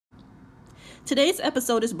Today's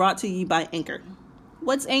episode is brought to you by Anchor.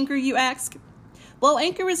 What's Anchor, you ask? Well,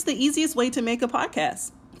 Anchor is the easiest way to make a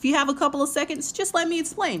podcast. If you have a couple of seconds, just let me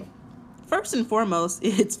explain. First and foremost,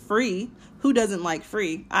 it's free. Who doesn't like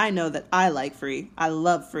free? I know that I like free. I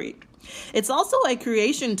love free. It's also a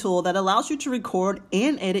creation tool that allows you to record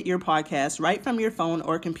and edit your podcast right from your phone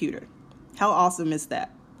or computer. How awesome is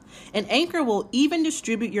that? And Anchor will even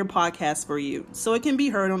distribute your podcast for you so it can be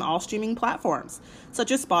heard on all streaming platforms,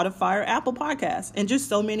 such as Spotify or Apple Podcasts, and just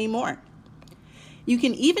so many more. You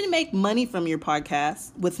can even make money from your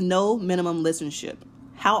podcast with no minimum listenership.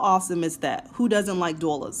 How awesome is that? Who doesn't like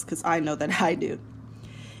dollars? Because I know that I do.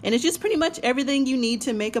 And it's just pretty much everything you need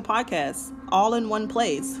to make a podcast, all in one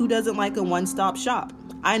place. Who doesn't like a one-stop shop?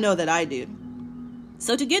 I know that I do.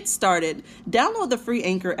 So to get started, download the free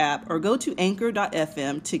Anchor app or go to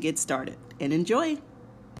anchor.fm to get started. And enjoy.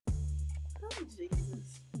 Oh,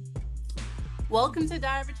 Jesus. Welcome to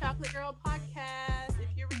Diary of a Chocolate Girl podcast.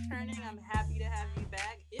 If you're returning, I'm happy to have you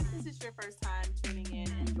back. If this is your first time tuning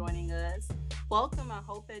in and joining us, welcome. I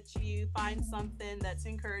hope that you find something that's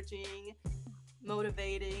encouraging,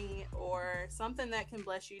 motivating, or something that can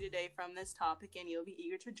bless you today from this topic, and you'll be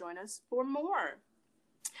eager to join us for more.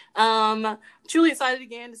 Truly excited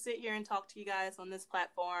again to sit here and talk to you guys on this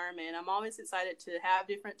platform, and I'm always excited to have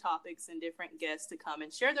different topics and different guests to come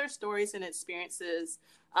and share their stories and experiences,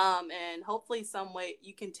 and hopefully some way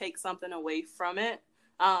you can take something away from it.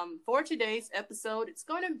 For today's episode, it's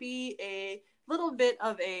going to be a little bit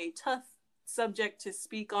of a tough subject to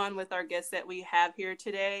speak on with our guests that we have here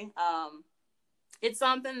today. It's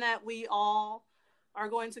something that we all are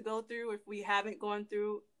going to go through if we haven't gone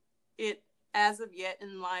through it as of yet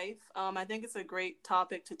in life. I think it's a great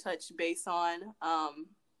topic to touch base on,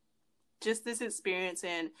 just this experience,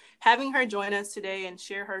 and having her join us today and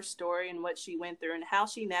share her story and what she went through and how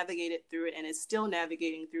she navigated through it and is still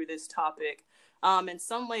navigating through this topic. In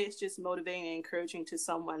some way, it's just motivating and encouraging to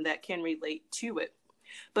someone that can relate to it.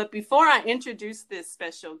 But before I introduce this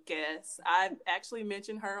special guest, I've actually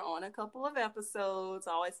mentioned her on a couple of episodes.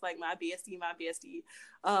 Always like my bestie.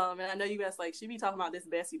 And I know you guys like, she be talking about this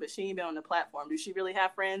bestie, but she ain't been on the platform. Do she really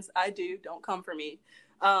have friends? I do. Don't come for me.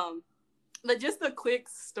 But just a quick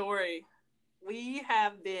story. We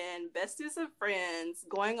have been besties of friends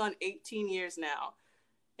going on 18 years now.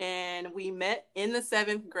 And we met in the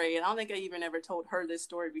 7th grade. I don't think I even ever told her this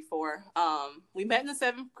story before. We met in the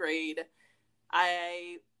 7th grade.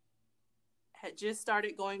 I had just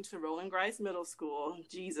started going to Rolling Grice Middle School,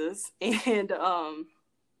 Jesus, and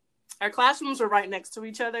our classrooms were right next to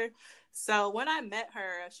each other. So when I met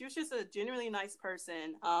her, she was just a genuinely nice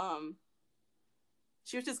person.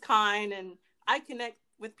 She was just kind, and I connect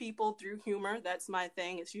with people through humor. That's my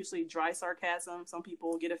thing. It's usually dry sarcasm. Some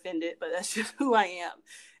people get offended, but that's just who I am.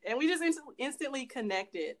 And we just instantly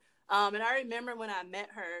connected. And I remember when I met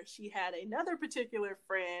her, she had another particular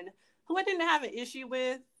friend who I didn't have an issue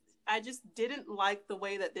with. I just didn't like the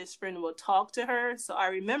way that this friend would talk to her. So I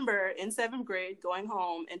remember in 7th grade going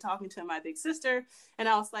home and talking to my big sister. And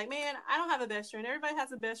I was like, man, I don't have a best friend. Everybody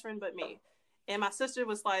has a best friend but me. And my sister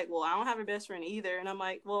was like, well, I don't have a best friend either. And I'm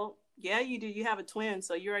like, well, yeah, you do. You have a twin.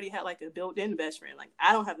 So you already had like a built-in best friend. Like,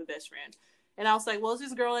 I don't have a best friend. And I was like, well, it's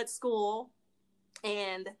this girl at school.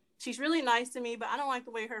 And she's really nice to me, but I don't like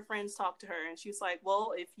the way her friends talk to her. And she's like,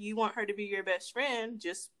 well, if you want her to be your best friend,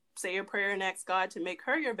 just say a prayer and ask God to make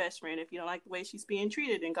her your best friend if you don't like the way she's being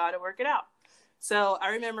treated, and God will work it out. So I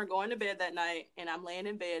remember going to bed that night, and I'm laying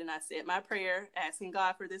in bed, and I said my prayer, asking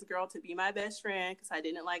God for this girl to be my best friend, because I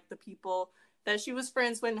didn't like the people that she was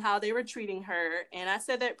friends with and how they were treating her. And I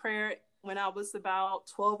said that prayer when I was about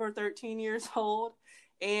 12 or 13 years old.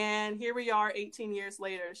 And here we are 18 years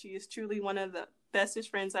later. She is truly one of the bestest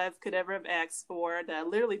friends I could ever have asked for, that I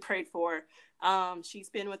literally prayed for. She's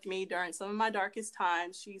been with me during some of my darkest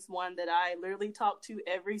times. She's one that I literally talk to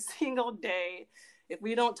every single day. If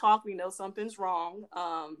we don't talk, we know something's wrong.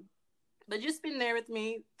 But just been there with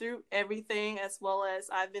me through everything, as well as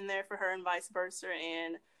I've been there for her and vice versa.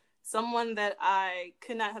 And someone that I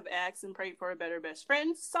could not have asked and prayed for a better best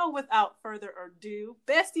friend. So without further ado,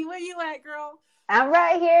 bestie, where you at, girl? I'm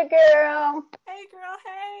right here, girl. Hey, girl.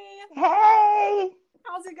 Hey. Hey.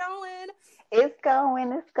 How's it going? It's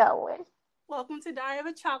going. Welcome to Diary of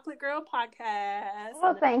a Chocolate Girl podcast.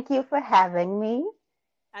 Well, thank you for having me.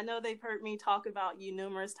 I know they've heard me talk about you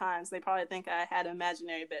numerous times. They probably think I had an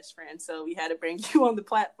imaginary best friend, so we had to bring you on the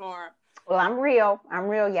platform. Well, I'm real,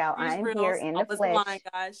 y'all. She's I'm real. here in the flesh. Lying,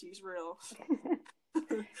 guys. She's real.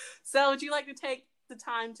 So would you like to take the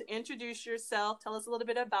time to introduce yourself? Tell us a little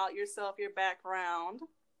bit about yourself, your background.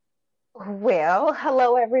 Well,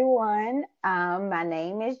 hello everyone. My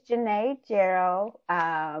name is Janeè Gerald.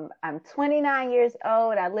 I'm 29 years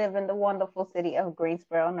old. I live in the wonderful city of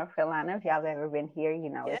Greensboro, North Carolina. If y'all have ever been here, you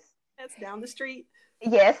know Yeah, it's that's down the street.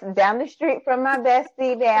 yes, down the street from my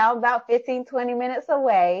bestie, down about 15, 20 minutes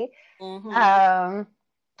away. Mm-hmm. Um,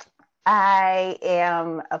 I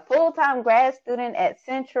am a full-time grad student at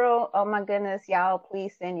Central. Oh my goodness, y'all,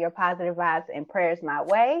 please send your positive vibes and prayers my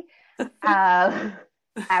way. Uh,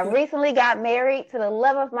 I recently got married to the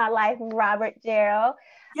love of my life, Robert Gerald.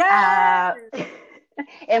 Uh, Yes,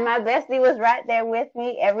 and my bestie was right there with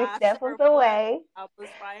me every I step of sure the was. way. I was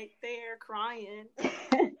right there crying.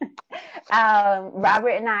 Robert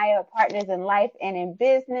and I are partners in life and in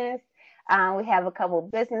business. We have a couple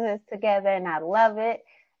businesses together, and I love it.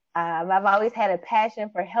 I've always had a passion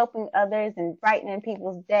for helping others and brightening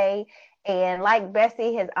people's day. And like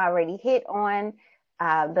Bessie has already hit on,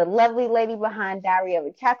 the lovely lady behind Diary of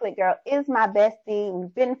a Chocolate Girl is my bestie.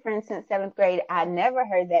 We've been friends since seventh grade. I never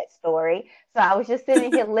heard that story. So I was just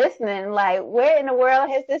sitting here listening, like, where in the world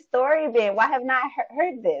has this story been? Why have not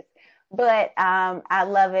heard this? But I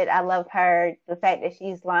love it. I love her. The fact that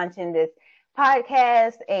she's launching this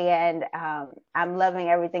podcast, and I'm loving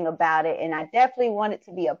everything about it. And I definitely wanted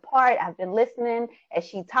to be a part. I've been listening as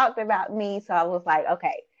she talked about me, so I was like,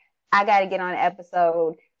 okay, I got to get on an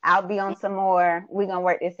episode. I'll be on some more. We're gonna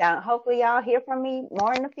work this out. Hopefully, y'all hear from me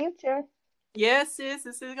more in the future. Yes, sis,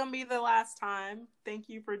 this is gonna be the last time. Thank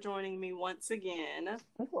you for joining me once again.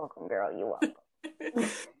 You're welcome, girl. You're welcome.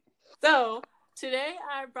 So, today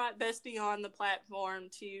I brought Bestie on the platform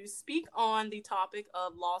to speak on the topic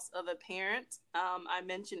of loss of a parent. I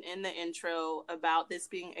mentioned in the intro about this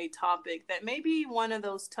being a topic that may be one of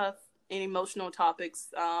those tough and emotional topics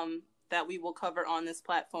that we will cover on this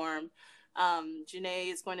platform.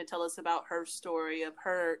 Janeè is going to tell us about her story of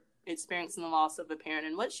her experiencing the loss of a parent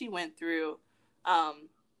and what she went through. Um,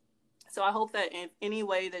 so I hope that in any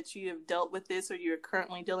way that you have dealt with this or you're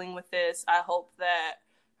currently dealing with this, I hope that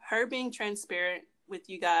her being transparent with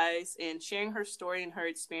you guys and sharing her story and her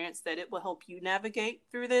experience, that it will help you navigate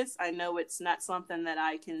through this. I know it's not something that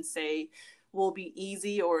I can say will be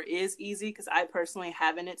easy or is easy because I personally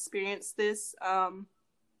haven't experienced this.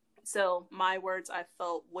 So my words, I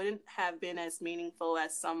felt, wouldn't have been as meaningful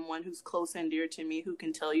as someone who's close and dear to me, who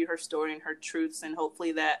can tell you her story and her truths. And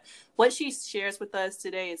hopefully that what she shares with us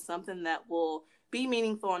today is something that will be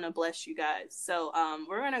meaningful and to bless you guys. So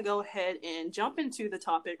we're going to go ahead and jump into the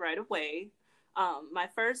topic right away. My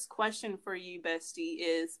first question for you, Bestie,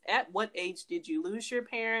 is at what age did you lose your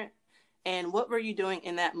parent? And what were you doing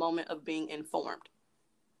in that moment of being informed?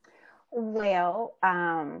 Well,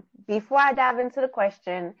 before I dive into the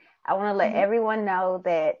question, I want to let Mm-hmm. everyone know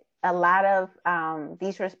that a lot of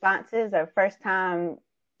these responses are first time,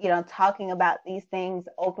 talking about these things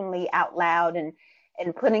openly out loud and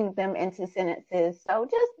putting them into sentences. So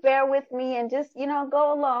just bear with me and just,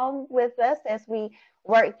 go along with us as we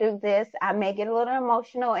work through this. I may get a little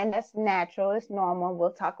emotional, and that's natural. It's normal.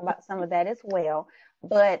 We'll talk about some of that as well.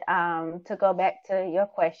 But to go back to your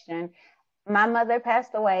question, my mother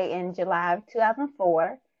passed away in July of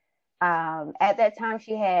 2004. At that time,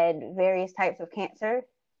 she had various types of cancer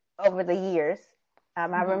over the years. I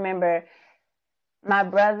Mm-hmm. remember my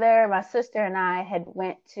brother, my sister, and I had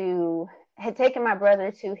taken my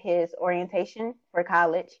brother to his orientation for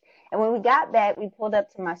college. And when we got back, we pulled up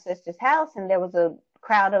to my sister's house, and there was a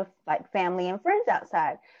crowd of like family and friends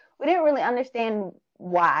outside. We didn't really understand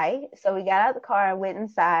why, so we got out of the car and went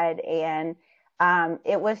inside, and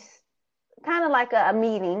it was kind of like a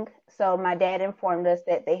meeting. So my dad informed us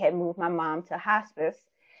that they had moved my mom to hospice.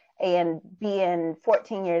 And being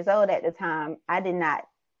 14 years old at the time, I did not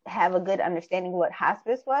have a good understanding what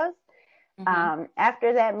hospice was. Mm-hmm.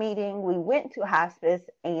 After that meeting, we went to hospice,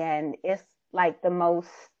 and it's like the most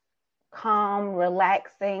calm,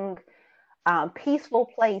 relaxing, peaceful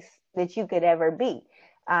place that you could ever be.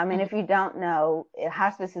 And if you don't know,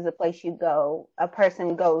 hospice is a place a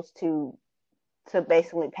person goes to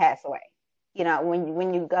basically pass away.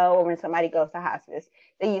 When you go or when somebody goes to hospice,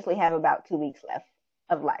 they usually have about 2 weeks left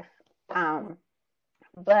of life. Um,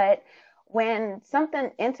 but when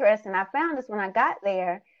something interesting I found is when I got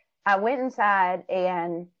there, I went inside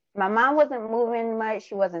and my mom wasn't moving much.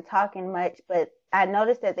 She wasn't talking much, but I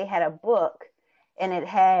noticed that they had a book and it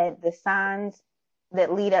had the signs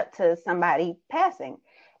that lead up to somebody passing.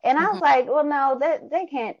 And I Mm-hmm. was like, well, no, that they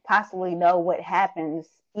can't possibly know what happens,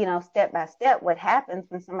 step by step, what happens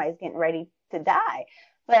when somebody's getting ready to die.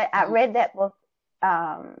 But I Mm-hmm. read that book.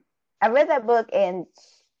 I read that book, and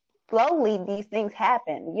slowly these things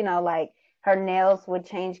happen. Like her nails would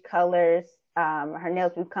change colors. Her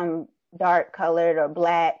nails would become dark colored or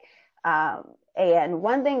black. And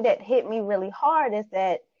one thing that hit me really hard is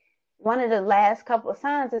that one of the last couple of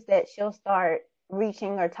signs is that she'll start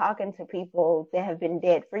reaching or talking to people that have been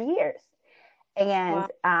dead for years. And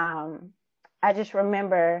Wow. I just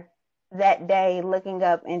remember that day looking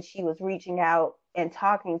up and she was reaching out and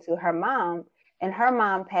talking to her mom, and her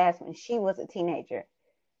mom passed when she was a teenager.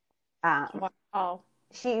 Um, Wow.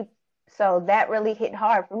 she so that really hit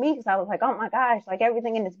hard for me because I was like, oh my gosh, like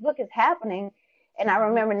everything in this book is happening. And I Mhm.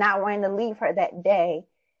 remember not wanting to leave her that day.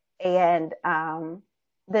 And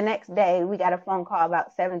the next day we got a phone call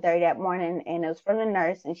about 7:30 that morning, and it was from the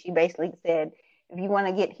nurse, and she basically said, if you want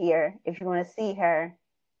to get here, if you want to see her,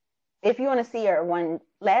 if you want to see her one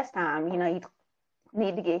last time, you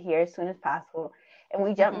need to get here as soon as possible. And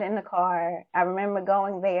we jumped Mhm. in the car. I remember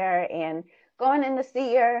going there and going in to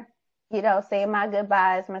see her, saying my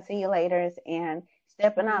goodbyes, my see you laters, and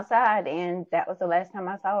stepping Mhm. outside. And that was the last time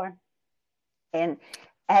I saw her. And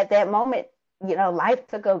at that moment, life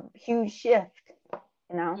took a huge shift,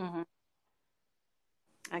 you know? Mhm.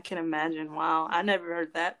 I can imagine. Wow. I never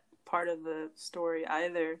heard that part of the story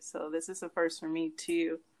either. So this is a first for me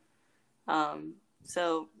too.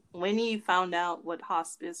 So when you found out what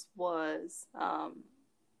hospice was,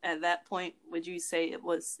 at that point, would you say it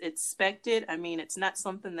was expected? I mean, it's not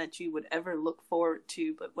something that you would ever look forward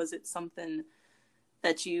to, but was it something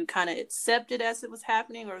that you kind of accepted as it was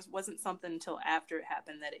happening, or wasn't something until after it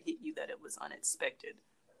happened that it hit you that it was unexpected?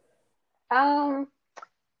 Um,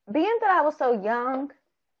 Being that I was so young,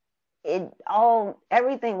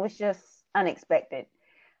 everything was just unexpected.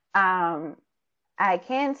 Um, I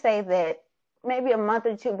can say that maybe a month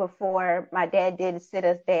or two before, my dad did sit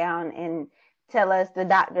us down and tell us the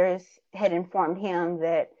doctors had informed him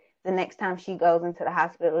that the next time she goes into the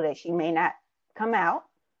hospital that she may not come out.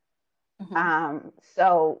 Mm-hmm.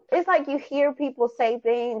 So it's like you hear people say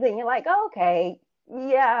things and you're like, oh, okay,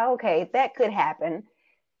 yeah, okay, that could happen.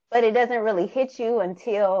 But it doesn't really hit you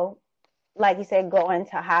until, like you said, going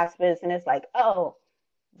to hospice and it's like, oh,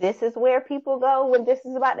 this is where people go when this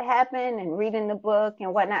is about to happen, and reading the book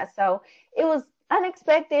and whatnot. So it was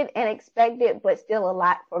unexpected and expected, but still a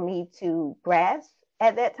lot for me to grasp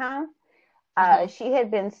at that time. Mm-hmm. She had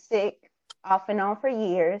been sick off and on for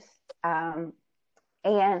years, um,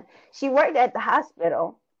 and she worked at the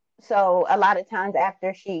hospital. So a lot of times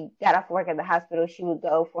after she got off work at the hospital, she would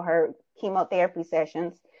go for her chemotherapy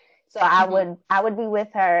sessions. So I Mm-hmm. would I would be with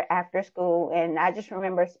her after school, and I just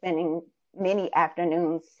remember spending many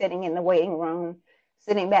afternoons sitting in the waiting room,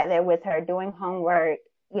 sitting back there with her doing homework,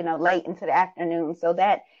 late into the afternoon. So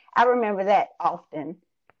that I remember that often.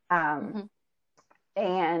 Um, Mm-hmm.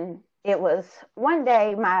 and it was one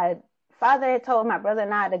day my father had told my brother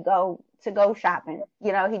and I to go shopping.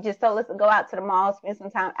 He just told us to go out to the mall, spend some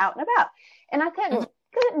time out and about. And I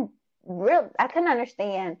couldn't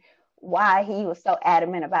understand why he was so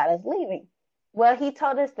adamant about us leaving. Well, he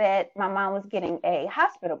told us that my mom was getting a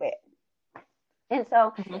hospital bed. And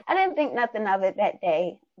so Mm-hmm. I didn't think nothing of it that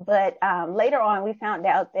day. But later on, we found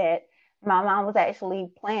out that my mom was actually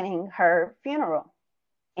planning her funeral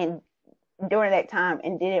and during that time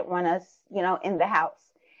and didn't want us, in the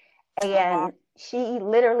house. Oh, wow. And she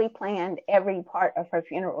literally planned every part of her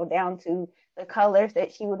funeral down to the colors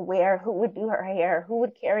that she would wear, who would do her hair, who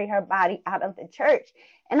would carry her body out of the church.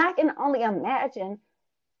 And I can only imagine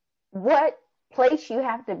what place you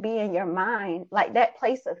have to be in your mind, like that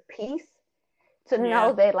place of peace, to know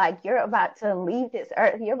Yeah. that like you're about to leave this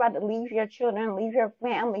earth, you're about to leave your children, leave your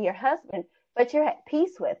family, your husband, but you're at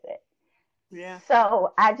peace with it. Yeah.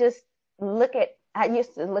 So I used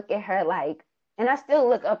to look at her like, and I still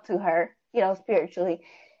look up to her, spiritually,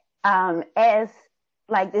 as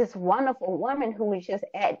like this wonderful woman who was just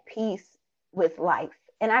at peace with life.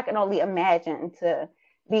 And I can only imagine to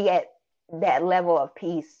be at that level of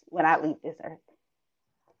peace when I leave this earth.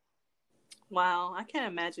 Wow. I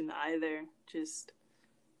can't imagine either. Just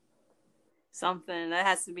something that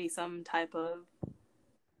has to be some type of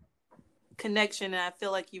connection, and I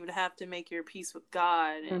feel like you would have to make your peace with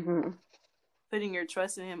God, and Mm-hmm. putting your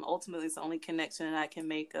trust in him ultimately is the only connection that I can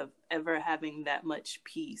make of ever having that much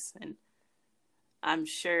peace. And I'm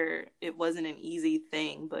sure it wasn't an easy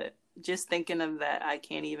thing, but just thinking of that, I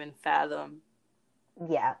can't even fathom.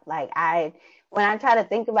 Yeah, like when I try to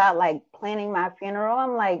think about like planning my funeral,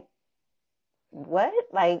 I'm like, what?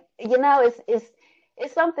 Like,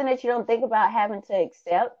 it's something that you don't think about having to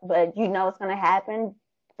accept, but it's gonna happen.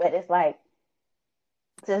 But it's like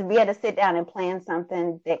to be able to sit down and plan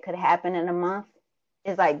something that could happen in a month.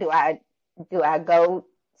 It's like, do I go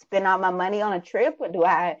spend all my money on a trip, or do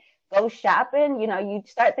I go shopping? You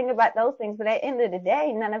start thinking about those things, but at the end of the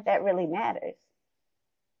day, none of that really matters.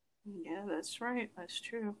 Yeah, that's right. That's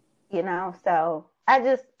true. So I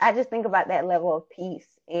just think about that level of peace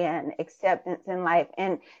and acceptance in life.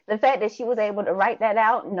 And the fact that she was able to write that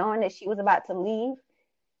out, knowing that she was about to leave,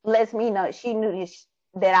 lets me know she knew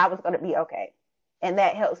that I was going to be okay. And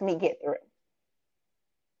that helps me get through.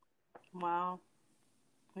 Wow.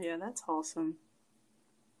 Yeah, that's awesome.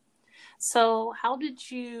 So, how did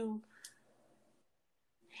the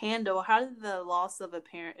loss of a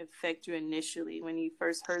parent affect you initially when you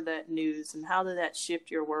first heard that news, and how did that shift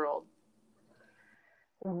your world?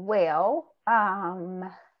 Well,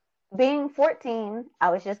 being 14,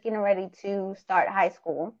 I was just getting ready to start high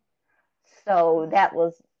school. So that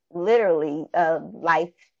was literally a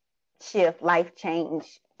life shift, life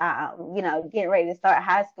change. Getting ready to start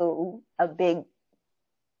high school, a big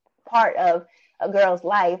part of a girl's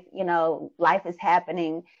life. Life is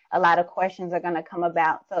happening. A lot of questions are going to come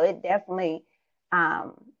about. So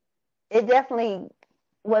um, it definitely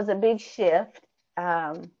was a big shift.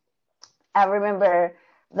 I remember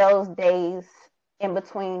those days in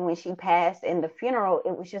between when she passed and the funeral.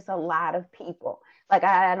 It was just a lot of people. Like,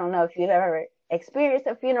 I don't know if you've ever experienced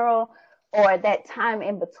a funeral or that time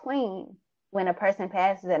in between when a person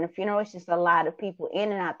passes at a funeral. It's just a lot of people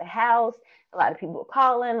in and out the house, a lot of people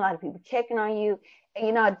calling, a lot of people checking on you.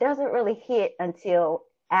 And, it doesn't really hit until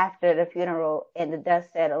after the funeral and the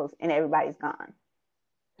dust settles and everybody's gone.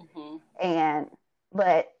 Mm-hmm.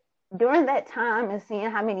 But during that time and seeing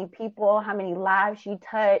how many people, how many lives she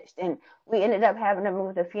touched, and we ended up having to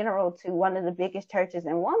move the funeral to one of the biggest churches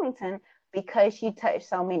in Wilmington because she touched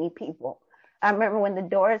so many people. I remember when the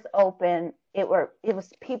doors opened, it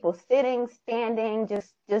was people sitting, standing,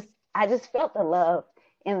 just I just felt the love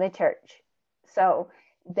in the church. So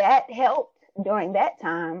that helped during that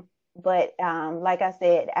time. But like I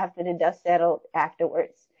said, after the dust settled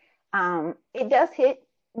afterwards, it does hit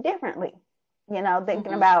differently. Thinking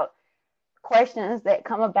Mm-hmm. about questions that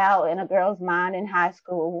come about in a girl's mind in high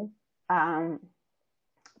school, um,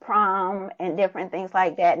 prom, and different things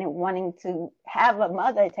like that, and wanting to have a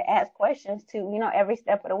mother to ask questions to, every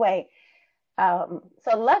step of the way.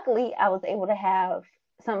 So luckily, I was able to have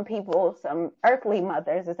some people, some earthly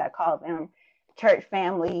mothers, as I call them, church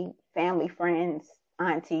family friends,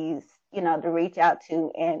 aunties, to reach out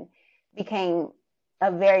to, and became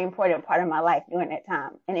a very important part of my life during that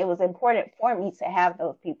time. And it was important for me to have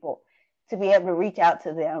those people to be able to reach out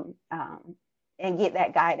to them, and get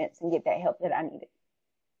that guidance and get that help that I needed.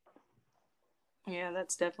 Yeah,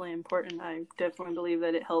 that's definitely important. I definitely believe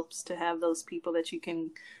that it helps to have those people that you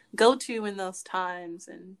can go to in those times.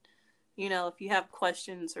 And, if you have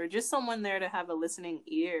questions or just someone there to have a listening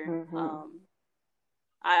ear. Mm-hmm.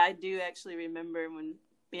 I do actually remember when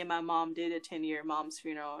me and my mom did attend your mom's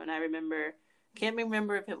funeral. And I can't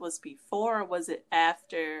remember if it was before or was it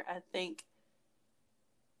after. I think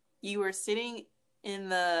you were sitting in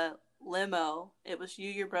the limo. It was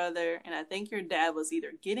you, your brother, and I think your dad was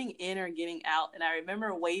either getting in or getting out. And I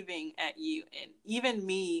remember waving at you. And even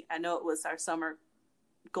me, I know it was our summer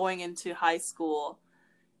going into high school.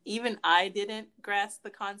 Even I didn't grasp the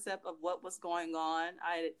concept of what was going on.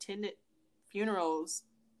 I had attended funerals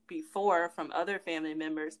before from other family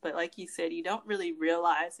members, but like you said, you don't really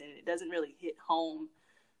realize it. It doesn't really hit home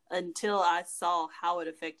until I saw how it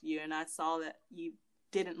affected you, and I saw that you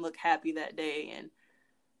didn't look happy that day. And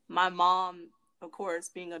my mom, of course,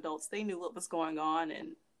 being adults, they knew what was going on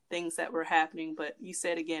and things that were happening. But you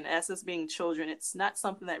said again, as us being children, it's not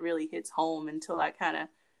something that really hits home until I kind of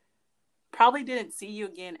probably didn't see you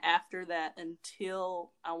again after that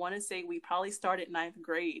until I want to say we probably started ninth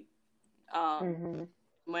grade. Mm-hmm.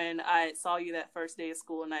 When I saw you that first day of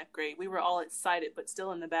school in ninth grade, we were all excited, but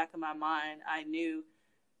still in the back of my mind, I knew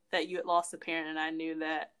that you had lost a parent, and I knew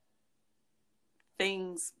that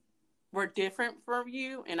things were different for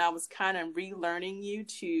you, and I was kind of relearning you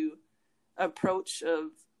to approach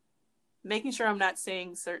of making sure I'm not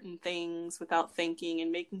saying certain things without thinking,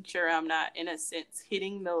 and making sure I'm not, in a sense,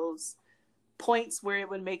 hitting those points where it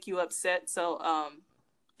would make you upset. So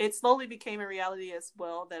it slowly became a reality as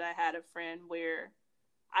well that I had a friend where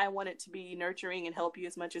I wanted to be nurturing and help you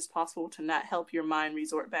as much as possible to not help your mind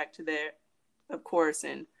resort back to that, of course.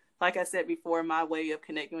 And like I said before, my way of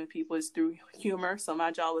connecting with people is through humor. So my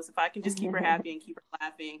job was if I can just keep her happy and keep her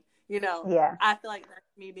laughing, Yeah. I feel like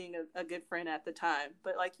that's me being a good friend at the time.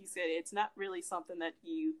 But like you said, it's not really something that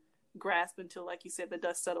you grasp until, like you said, the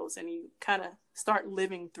dust settles and you kind of start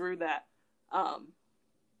living through that.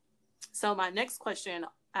 So my next question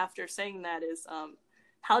after saying that is,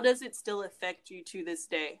 how does it still affect you to this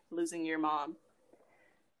day, losing your mom?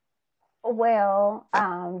 Well,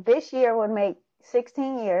 this year would make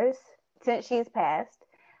 16 years since she's passed.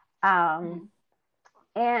 Mm-hmm.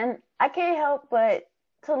 And I can't help but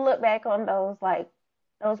to look back on those, like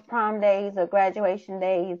those prom days or graduation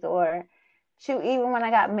days, or shoot, even when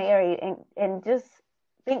I got married, and just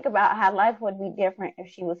think about how life would be different if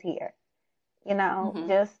she was here. You know, Mm-hmm.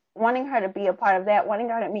 just wanting her to be a part of that, wanting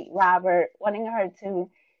her to meet Robert, wanting her to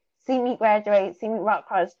see me graduate, see me walk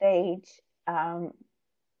across stage. Um,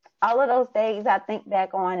 all of those days I think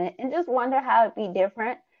back on it and just wonder how it'd be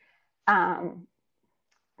different. Um,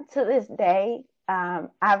 to this day,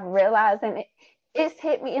 I've realized, and it's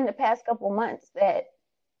hit me in the past couple months that,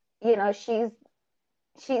 you know, she's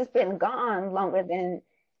been gone longer than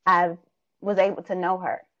I was able to know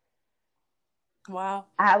her. Wow.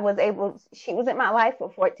 She was in my life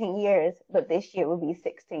for 14 years, but this year will be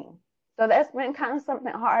 16. So that's been kind of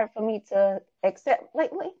something hard for me to accept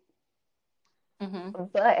lately. Mm-hmm.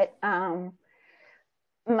 But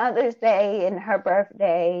Mother's Day and her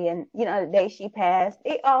birthday and, you know, the day she passed,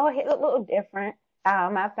 they all hit a little different.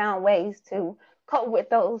 I found ways to cope with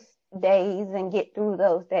those days and get through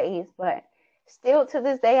those days, but still to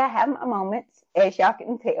this day, I have my moments, as y'all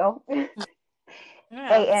can tell.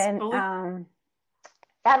 Yeah, it's And fully.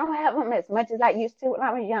 I don't have them as much as I used to when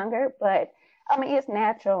I was younger, but I mean, it's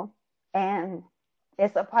natural and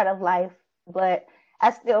it's a part of life. But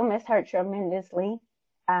I still miss her tremendously.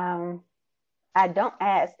 Um, I don't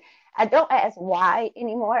ask, I don't ask why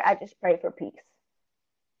anymore. I just pray for peace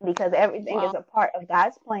because everything is Wow. a part of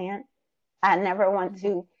God's plan. I never want Mm-hmm.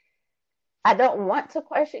 to, I don't want to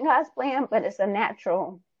question God's plan, but it's a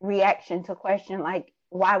natural reaction to question, like,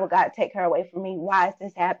 why would God take her away from me? Why is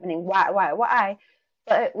this happening? Why?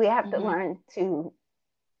 But we have to Mm-hmm. learn to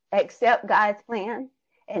accept God's plan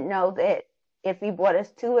and know that if He brought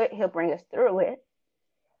us to it, He'll bring us through it.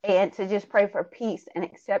 And to just pray for peace and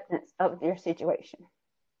acceptance of your situation.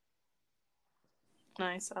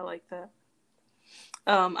 Nice. I like that.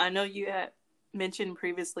 I know you had mentioned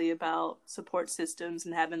previously about support systems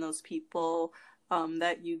and having those people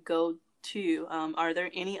that you go to. Are there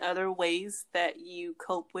any other ways that you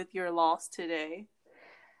cope with your loss today?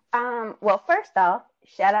 Well, first off,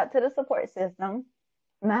 shout out to the support system.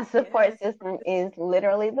 My support Yes. system is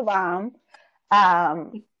literally the bomb.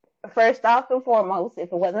 Um, First off and foremost,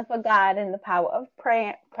 if it wasn't for God and the power of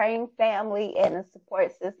praying family and a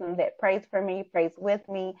support system that prays for me, prays with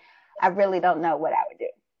me, I really don't know what I would do.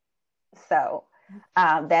 So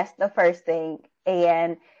that's the first thing.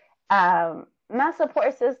 And my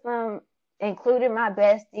support system, including my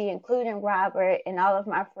bestie, including Robert, and all of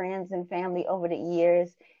my friends and family over the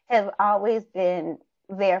years, have always been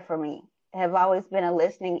there for me, have always been a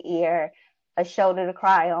listening ear, a shoulder to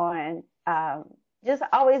cry on, just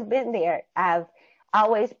always been there. I've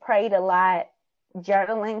always prayed a lot.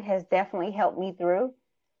 Journaling has definitely helped me through.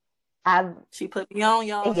 I've, She put me on,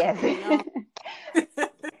 y'all. She put yes. me on.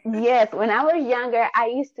 Yes, when I was younger, I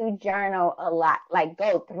used to journal a lot, like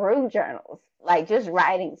go through journals, like just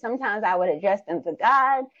writing. Sometimes I would address them to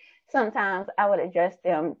God. Sometimes I would address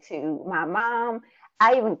them to my mom.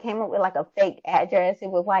 I even came up with like a fake address. It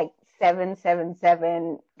was like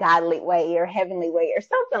 777 Godly Way or Heavenly Way or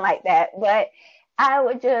something like that. But I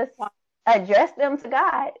would just Wow. address them to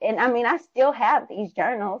God. And I mean, I still have these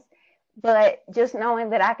journals, but just knowing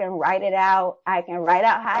that I can write it out, I can write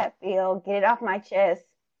out how I feel, get it off my chest,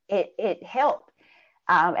 it helped.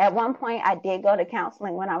 At one point, I did go to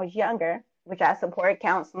counseling when I was younger, which I support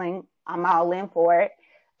counseling. I'm all in for it.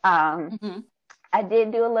 Um, Mm-hmm. I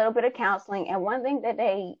did do a little bit of counseling, and one thing that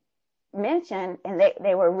they mentioned and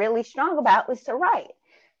they were really strong about was to write.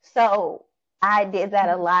 So I did that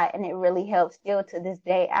a lot, and it really helped. Still to this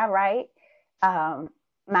day, I write. Um,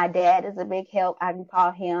 my dad is a big help. I can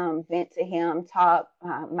call him, vent to him, talk.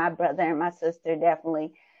 My brother and my sister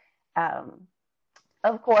definitely. Um,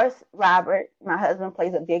 of course, Robert, my husband,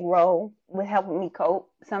 plays a big role with helping me cope.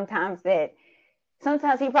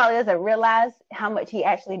 Sometimes he probably doesn't realize how much he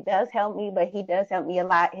actually does help me, but he does help me a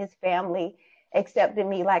lot. His family accepted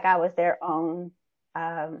me like I was their own.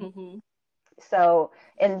 Um, Mm-hmm. so,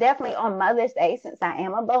 and definitely on Mother's Day, since I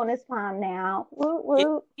am a bonus mom now, woo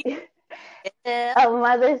woo. Yeah. On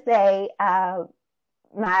Mother's Day,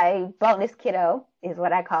 my bonus kiddo is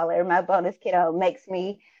what I call her. My bonus kiddo makes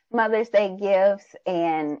me Mother's Day gifts,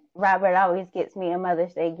 and Robert always gets me a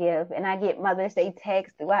Mother's Day gift, and I get Mother's Day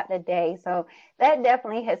texts throughout the day. So that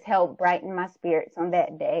definitely has helped brighten my spirits on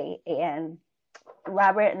that day. And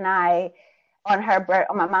Robert and I, on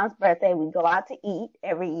my mom's birthday, we go out to eat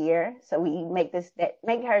every year. So we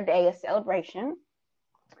make her day a celebration.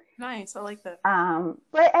 Nice. I like that.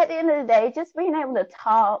 But at the end of the day, just being able to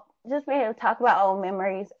talk about old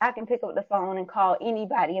memories. I can pick up the phone and call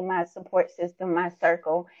anybody in my support system, my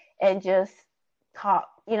circle, and just talk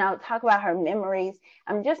about her memories.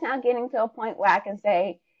 I'm just now getting to a point where I can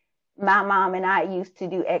say, my mom and I used to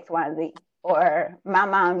do X, Y, and Z, or my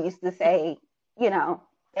mom used to say,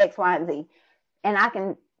 X, Y, and Z. And I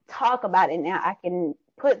can talk about it now. I can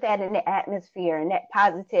put that in the atmosphere and that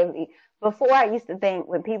positivity. Before, I used to think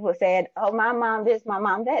when people said, oh, my mom this, my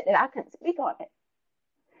mom that I couldn't speak on it.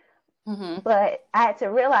 Mm-hmm. But I had to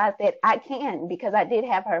realize that I can, because I did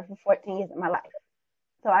have her for 14 years of my life.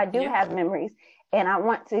 So I do have memories, and I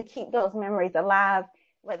want to keep those memories alive,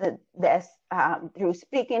 whether that's through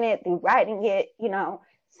speaking it, through writing it,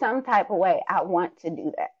 some type of way. I want to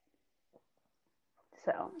do that.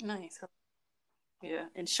 So nice. Yeah,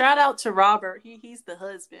 and shout out to Robert. He's the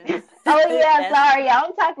husband. Oh yeah, sorry, y'all.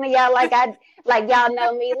 I'm talking to y'all like y'all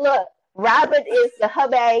know me. Look, Robert is the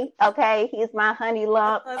hubby, okay? He's my honey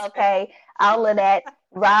lump, okay? All of that.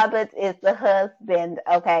 Robert is the husband,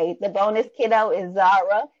 okay? The bonus kiddo is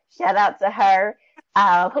Zara. Shout out to her.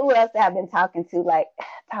 Who else I've been talking to?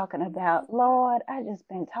 Talking about, Lord, I just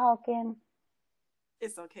been talking.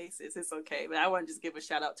 It's okay, sis. It's okay. But I want to just give a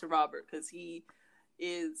shout out to Robert, because he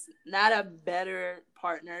is not a better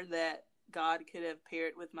partner that God could have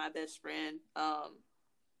paired with my best friend.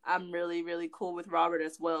 I'm really, really cool with Robert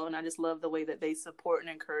as well, and I just love the way that they support and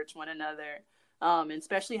encourage one another, and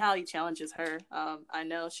especially how he challenges her. I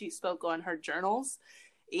know she spoke on her journals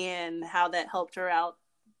and how that helped her out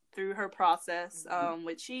through her process,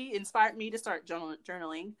 which she inspired me to start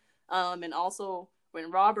journaling. And also when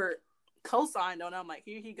Robert co-signed on it, I'm like,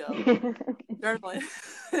 here he goes. Journaling.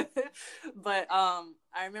 But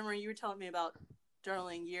I remember you were telling me about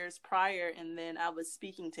journaling years prior, and then I was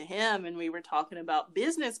speaking to him and we were talking about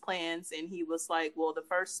business plans, and he was like, well, the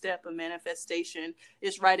first step of manifestation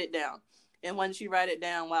is write it down. And once you write it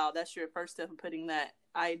down, wow, that's your first step of putting that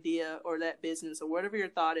idea or that business or whatever your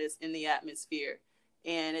thought is in the atmosphere.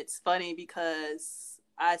 And it's funny because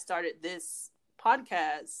I started this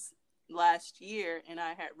podcast last year and I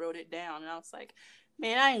had wrote it down, and I was like,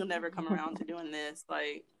 man, I ain't never come around to doing this.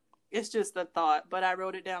 Like, it's just a thought, but I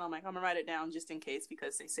wrote it down. I'm like, I'm gonna write it down just in case,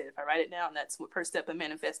 because they said if I write it down, that's the first step of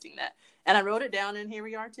manifesting that. And I wrote it down, and here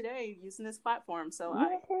we are today using this platform. So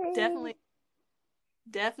I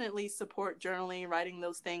definitely support journaling, writing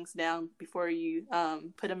those things down before you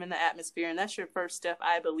put them in the atmosphere. And that's your first step,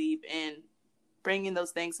 I believe, in bringing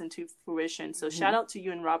those things into fruition. So shout out to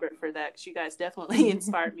you and Robert for that, because you guys definitely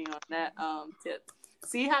inspired me on that tip.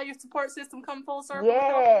 See how your support system come full circle?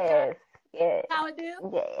 Yes. Yes. How it do?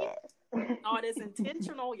 Yes. Oh, it is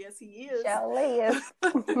intentional. Yes, he is. Surely is.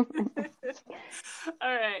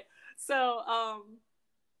 All right. So,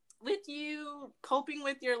 with you coping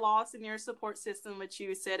with your loss and your support system, which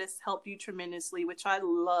you said has helped you tremendously, which I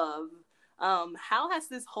love, how has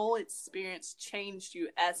this whole experience changed you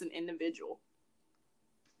as an individual?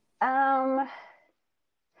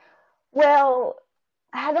 Well,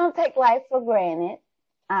 I don't take life for granted.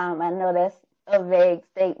 I know that's a vague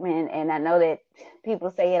statement, and I know that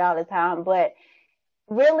people say it all the time, but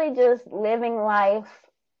really just living life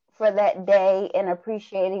for that day and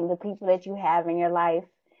appreciating the people that you have in your life,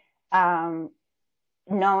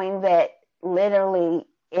 knowing that literally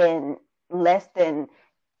in less than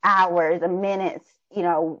hours or minutes,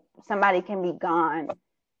 somebody can be gone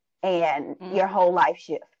and your whole life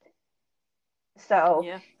shift. So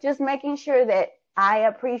just making sure that I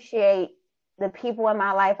appreciate the people in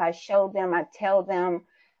my life. I show them, I tell them.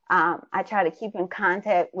 I try to keep in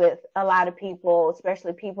contact with a lot of people,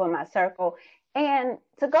 especially people in my circle. And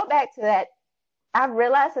to go back to that, I've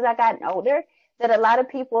realized as I gotten older that a lot of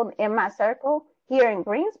people in my circle here in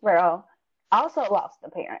Greensboro also lost a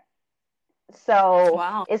parent.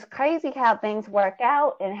 So It's crazy how things work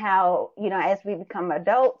out, and how, as we become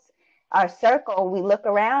adults, our circle, we look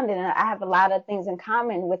around, and I have a lot of things in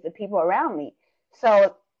common with the people around me.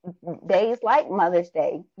 So days like Mother's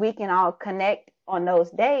Day, we can all connect on those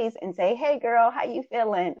days and say, hey girl, how you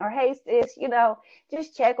feeling? Or hey sis,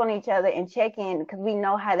 just check on each other and check in, because we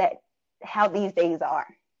know how these days are,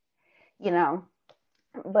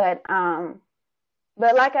 but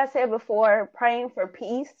like I said before, praying for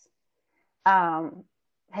peace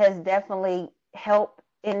has definitely helped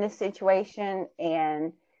in this situation.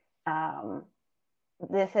 And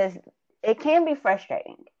it can be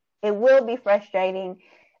frustrating. It will be frustrating.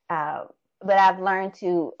 But I've learned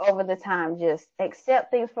to, over the time, just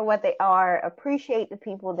accept things for what they are, appreciate the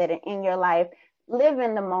people that are in your life, live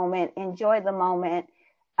in the moment, enjoy the moment.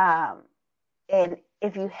 And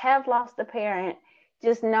if you have lost a parent,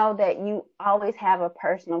 just know that you always have a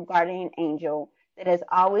personal guardian angel that is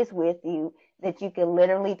always with you, that you can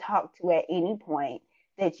literally talk to at any point,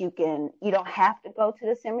 that you don't have to go to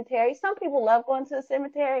the cemetery. Some people love going to the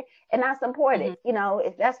cemetery, and I support it.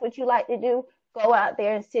 If that's what you like to do, go out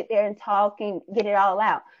there and sit there and talk and get it all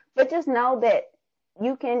out. But just know that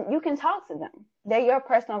you can talk to them. They're your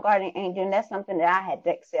personal guardian angel, and that's something that I had to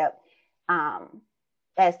accept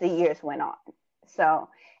as the years went on. So,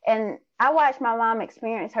 and I watched my mom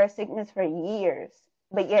experience her sickness for years,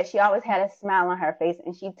 but yet she always had a smile on her face,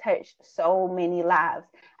 and she touched so many lives.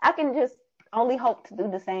 I can just only hope to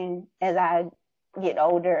do the same as I get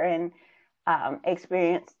older and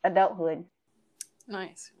experience adulthood.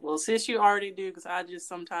 Nice. Well, sis, you already do, because I just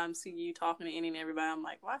sometimes see you talking to any and everybody. I'm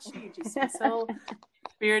like, why she just be so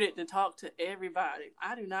spirited to talk to everybody?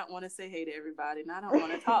 I do not want to say hey to everybody, and I don't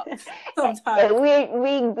want to talk sometimes.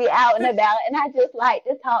 we be out and about, and I just like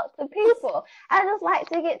to talk to people. I just like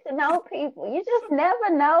to get to know people. You just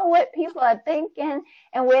never know what people are thinking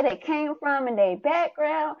and where they came from and their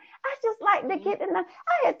background. I just like to get to know.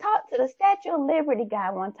 I had talked to the Statue of Liberty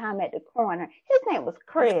guy one time at the corner. His name was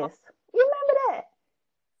Chris. You remember that?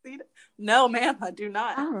 No, ma'am, I do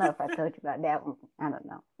not. I don't know if I told you about that one. I don't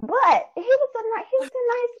know. But he was a nice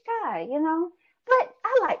guy, But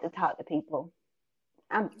I like to talk to people.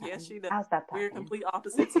 Yes, she does. I'll stop talking. We're complete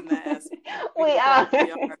opposites in that aspect. We are.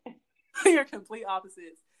 You're complete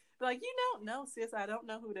opposites. Like, no, sis, I don't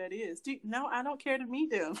know who that is. No, I don't care to meet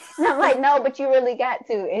them. And I'm like, no, but you really got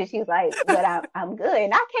to. And she's like, but I'm good.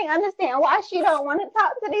 And I can't understand why she don't want to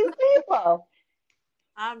talk to these people.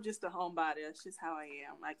 I'm just a homebody. That's just how I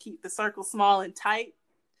am. I keep the circle small and tight.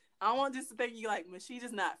 I don't want just to think you like, she's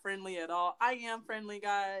just not friendly at all. I am friendly,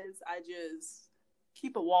 guys. I just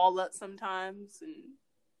keep a wall up sometimes, and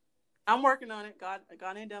I'm working on it. God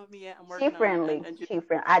ain't done with me yet. I'm working on it. She's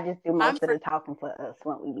friendly. I just do most of the talking for us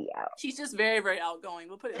when we be out. She's just very, very outgoing.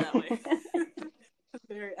 We'll put it that way.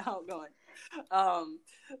 Very outgoing.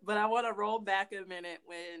 But I want to roll back a minute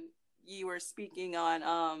when you were speaking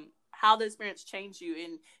on how the experience changed you,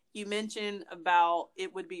 and you mentioned about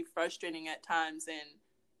it would be frustrating at times, and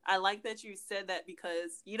I like that you said that,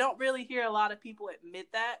 because you don't really hear a lot of people admit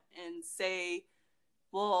that and say,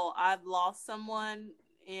 well, I've lost someone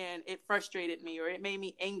and it frustrated me, or it made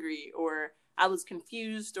me angry, or I was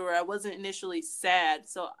confused, or I wasn't initially sad.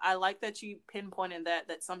 So I like that you pinpointed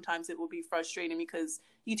that sometimes it will be frustrating, because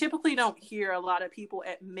you typically don't hear a lot of people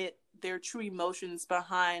admit their true emotions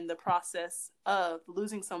behind the process of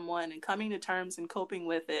losing someone and coming to terms and coping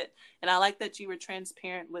with it. And I like that you were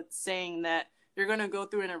transparent with saying that you're going to go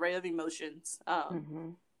through an array of emotions,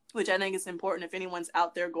 which I think is important if anyone's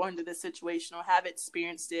out there going through this situation or have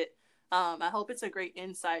experienced it. I hope it's a great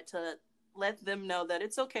insight to let them know that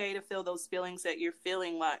it's okay to feel those feelings that you're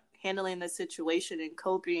feeling while handling the situation and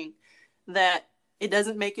coping, that it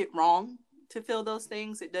doesn't make it wrong to feel those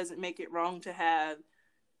things. It doesn't make it wrong to have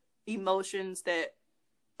emotions that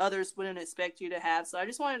others wouldn't expect you to have. So I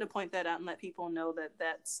just wanted to point that out and let people know that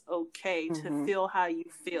that's okay to feel how you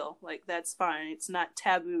feel. Like, that's fine. It's not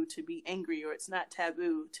taboo to be angry, or it's not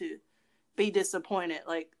taboo to be disappointed.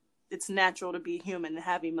 Like, it's natural to be human and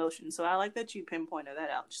have emotions. So I like that you pinpointed that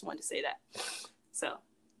out. Just wanted to say that. So,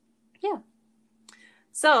 yeah.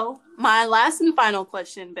 So my last and final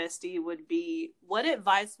question, Bestie, would be, what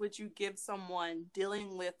advice would you give someone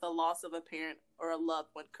dealing with the loss of a parent or a loved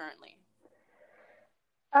one currently?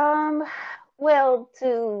 Well,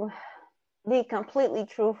 to be completely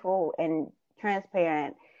truthful and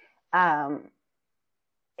transparent,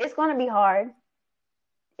 it's going to be hard,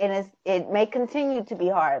 and it may continue to be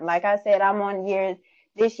hard. Like I said, I'm on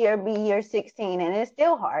this year be year 16, and it's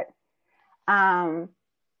still hard.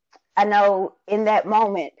 I know in that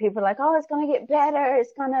moment, people are like, oh, it's going to get better.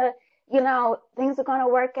 It's going to, things are going to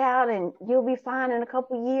work out, and you'll be fine in a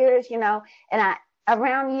couple of years, and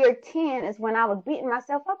around year 10 is when I was beating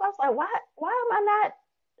myself up. I was like, why am I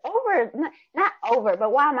not over, not over,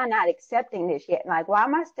 but why am I not accepting this yet? Like, why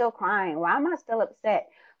am I still crying? Why am I still upset?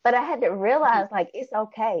 But I had to realize, like, it's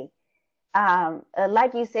okay.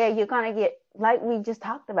 Like you said, you're going to get, like we just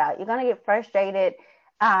talked about, you're going to get frustrated.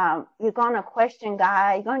 You're going to question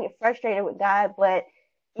God. You're going to get frustrated with God, but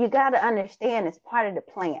you got to understand it's part of the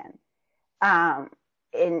plan.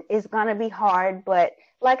 And it's going to be hard, but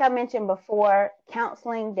like I mentioned before,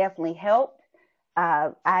 counseling definitely helped.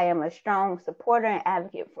 I am a strong supporter and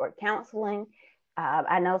advocate for counseling.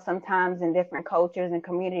 I know sometimes in different cultures and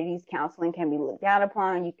communities, counseling can be looked down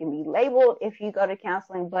upon. You can be labeled if you go to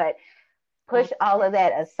counseling, but push all of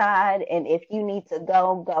that aside. And if you need to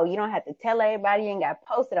go. You don't have to tell everybody. You ain't got to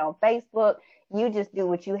post it on Facebook. You just do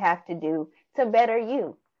what you have to do to better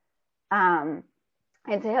you, and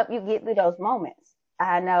to help you get through those moments.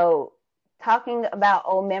 I know talking about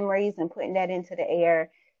old memories and putting that into the air,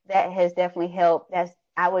 that has definitely helped.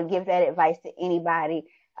 I would give that advice to anybody.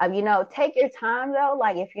 Take your time though.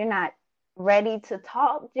 Like if you're not ready to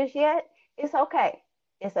talk just yet, it's okay.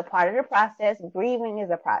 It's a part of the process. Grieving is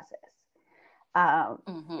a process.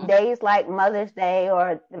 Days like Mother's Day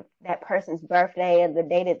or that person's birthday or the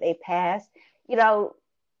day that they pass,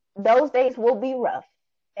 those days will be rough,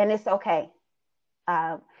 and it's okay.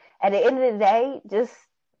 At the end of the day, just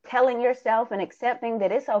telling yourself and accepting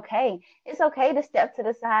that it's okay. It's okay to step to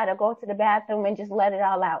the side or go to the bathroom and just let it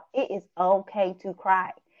all out. It is okay to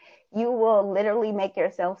cry. You will literally make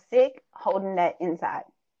yourself sick holding that inside.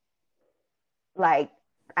 Like,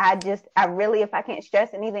 I really, if I can't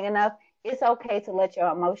stress anything enough, it's okay to let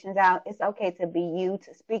your emotions out. It's okay to be you,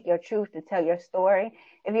 to speak your truth, to tell your story.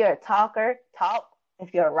 If you're a talker, talk.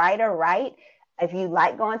 If you're a writer, write. If you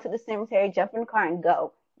like going to the cemetery, jump in the car and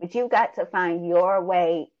go. But you've got to find your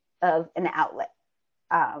way of an outlet.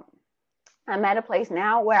 I'm at a place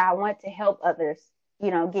now where I want to help others,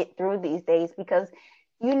 get through these days, because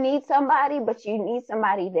you need somebody, but you need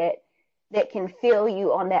somebody that can feel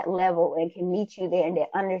you on that level and can meet you there and that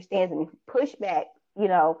understands and push back,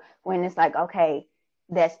 when it's like, okay,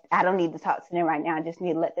 I don't need to talk to them right now. I just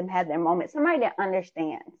need to let them have their moment. Somebody that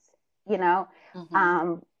understands,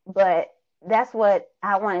 but that's what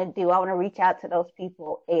I want to do. I want to reach out to those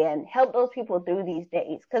people and help those people through these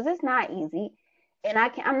days, because it's not easy. And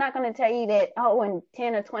I'm not going to tell you that, in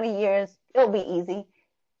 10 or 20 years, it'll be easy.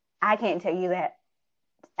 I can't tell you that.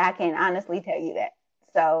 I can honestly tell you that.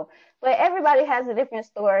 So, but everybody has a different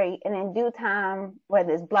story, and in due time,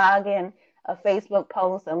 whether it's blogging, a Facebook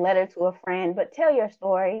post, a letter to a friend, but tell your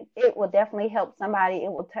story. It will definitely help somebody.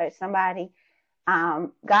 It will touch somebody.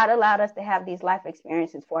 God allowed us to have these life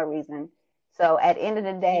experiences for a reason. So at the end of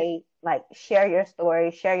the day, like, share your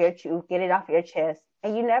story, share your truth, get it off your chest,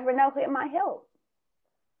 and you never know who it might help.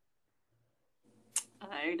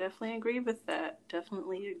 I definitely agree with that.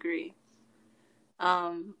 Definitely agree.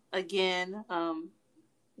 Again,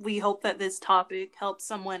 we hope that this topic helps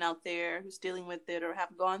someone out there who's dealing with it or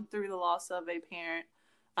have gone through the loss of a parent.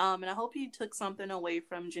 And I hope you took something away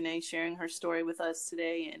from Janeè sharing her story with us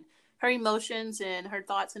today, and her emotions and her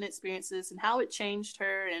thoughts and experiences and how it changed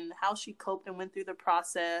her and how she coped and went through the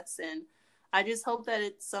process. And I just hope that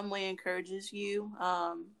it some way encourages you.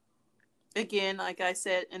 Again, like I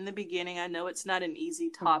said in the beginning, I know it's not an easy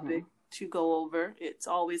topic to go over. It's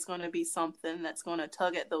always going to be something that's going to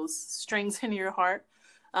tug at those strings in your heart.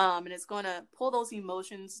 And it's going to pull those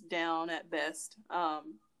emotions down at best.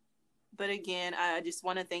 But again, I just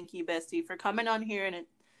want to thank you, Bestie, for coming on here and,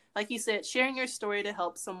 like you said, sharing your story to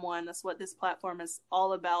help someone. That's what this platform is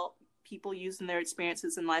all about. People using their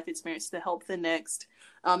experiences and life experience to help the next.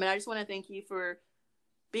 And I just want to thank you for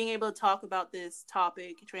being able to talk about this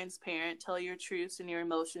topic, transparent, tell your truths and your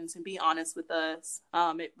emotions, and be honest with us.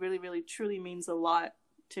 It really, really, truly means a lot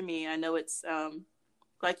to me. I know it's,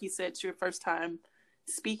 like you said, it's your first time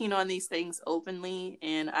speaking on these things openly,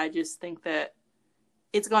 and I just think that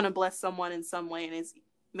it's going to bless someone in some way, and it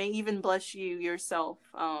may even bless you yourself.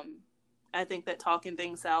 I think that talking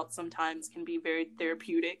things out sometimes can be very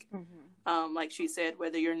therapeutic. Like she said,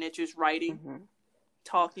 whether your niche is writing,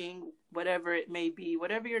 talking, whatever it may be,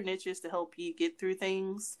 whatever your niche is to help you get through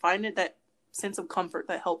things, find it that sense of comfort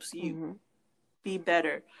that helps you be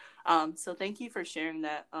better. So thank you for sharing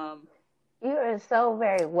that. You are so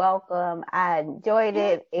very welcome. I enjoyed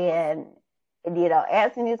it, and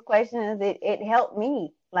answering these questions, it helped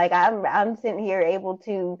me. Like, I'm sitting here able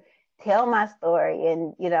to tell my story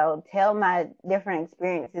and tell my different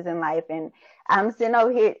experiences in life, and I'm sitting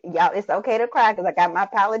over here, y'all. It's okay to cry because I got my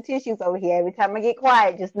pile of tissues over here. Every time I get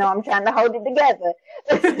quiet, just know I'm trying to hold it together.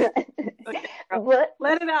 Okay, but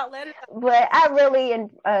let it out. But I really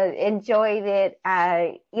enjoyed it.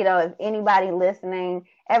 If anybody listening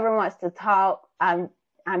ever wants to talk, I'm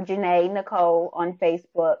Janeè Nicole on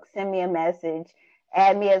Facebook. Send me a message.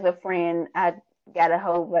 Add me as a friend. I got a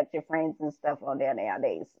whole bunch of friends and stuff on there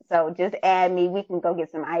nowadays. So just add me. We can go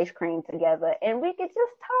get some ice cream together and we can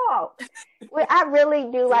just talk. I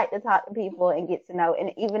really do like to talk to people and get to know.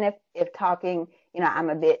 And even if talking,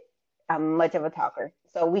 I'm much of a talker.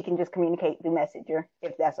 So we can just communicate through Messenger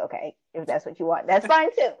if that's okay. If that's what you want, that's fine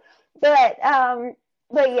too. But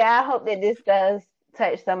yeah, I hope that this does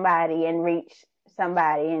touch somebody and reach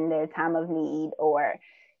somebody in their time of need, or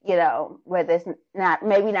whether it's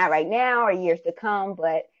maybe not right now or years to come.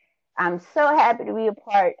 But I'm so happy to be a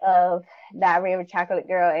part of Diary of a Chocolate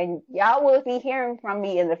Girl, and y'all will be hearing from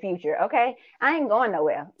me in the future. Okay, I ain't going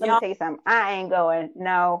nowhere. Let me tell you something. I ain't going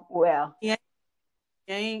nowhere. Yeah,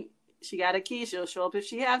 she got a key. She'll show up if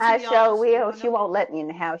she has to. I sure will. She won't let me in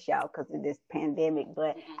the house, y'all, because of this pandemic.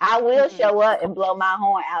 But I will show up and blow my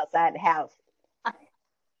horn outside the house.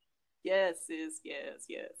 Yes, sis. Yes,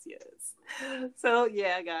 yes, yes. So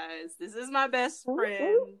yeah, guys, this is my best Woo-hoo.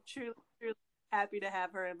 friend. Truly, truly happy to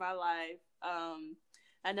have her in my life.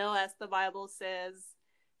 I know as the Bible says,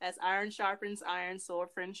 as iron sharpens iron, so a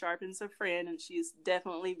friend sharpens a friend, and she's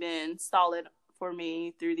definitely been solid for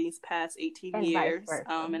me through these past 18 And vice years. versa.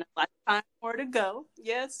 And a lot of time more to go.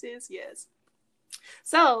 Yes, sis, yes.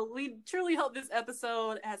 So, we truly hope this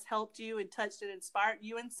episode has helped you and touched and inspired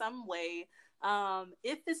you in some way.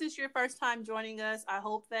 If this is your first time joining us, I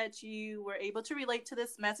hope that you were able to relate to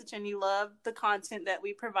this message and you love the content that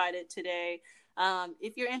we provided today.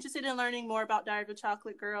 If you're interested in learning more about Diary of a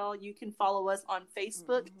Chocolate Girl, you can follow us on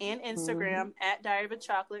Facebook and Instagram at Diary of a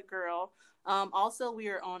Chocolate Girl. Also, we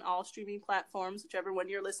are on all streaming platforms, whichever one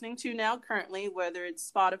you're listening to now currently, whether it's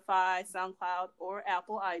Spotify, SoundCloud, or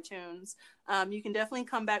Apple iTunes. You can definitely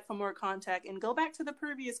come back for more contact and go back to the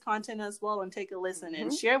previous content as well and take a listen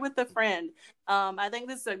and share with a friend. I think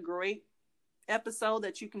this is a great episode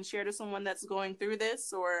that you can share to someone that's going through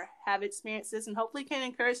this or have experienced this, and hopefully can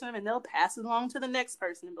encourage them, and they'll pass it along to the next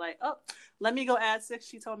person and be like, oh, let me go add Six.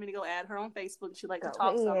 She told me to go add her on Facebook. She'd like to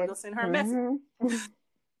talk, so I'm going to go send her a message.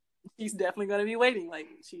 She's definitely going to be waiting. Like,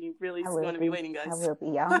 she really is going to be waiting, guys. I will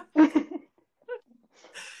be, y'all.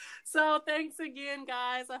 So thanks again,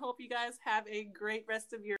 guys. I hope you guys have a great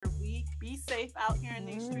rest of your week. Be safe out here in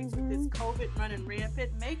these streets with this COVID running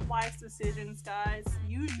rampant. Make wise decisions, guys.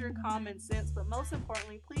 Use your common sense, but most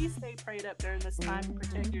importantly, please stay prayed up during this time to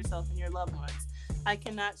protect yourself and your loved ones. I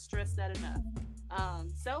cannot stress that enough.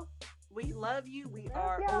 So we love you. We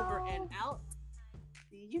are over and out.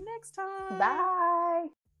 See you next time. Bye.